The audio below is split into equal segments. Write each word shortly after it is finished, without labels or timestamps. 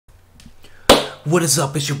What is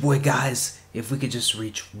up? It's your boy, guys. If we could just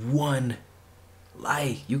reach 1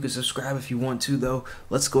 like, you can subscribe if you want to, though.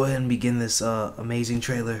 Let's go ahead and begin this amazing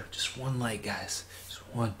trailer. Just 1 like, guys. Just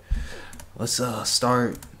 1. Let's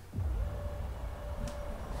start.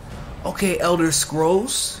 Okay, Elder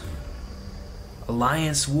Scrolls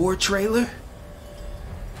Alliance War trailer.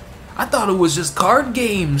 I thought it was just card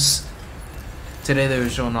games. Today they were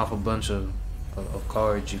showing off a bunch of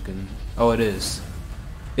cards you can. Oh, it is.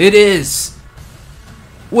 It is.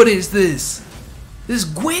 What is this? This is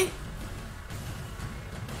Gwent?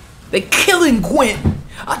 They killing Gwent.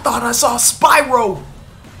 I thought I saw Spyro.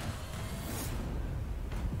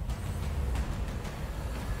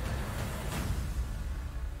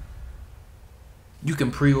 You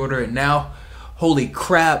can pre-order it now. Holy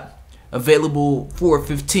crap. Available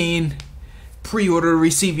 4/15. Pre-order to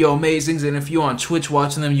receive your amazings, and if you're on Twitch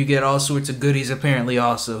watching them, you get all sorts of goodies apparently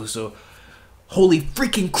also. So, holy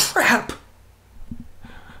freaking crap.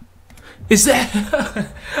 Is that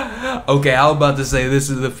okay? I was about to say this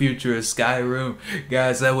is the future of Skyrim,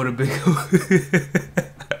 guys. That would have been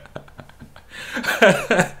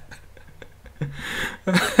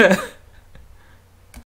cool.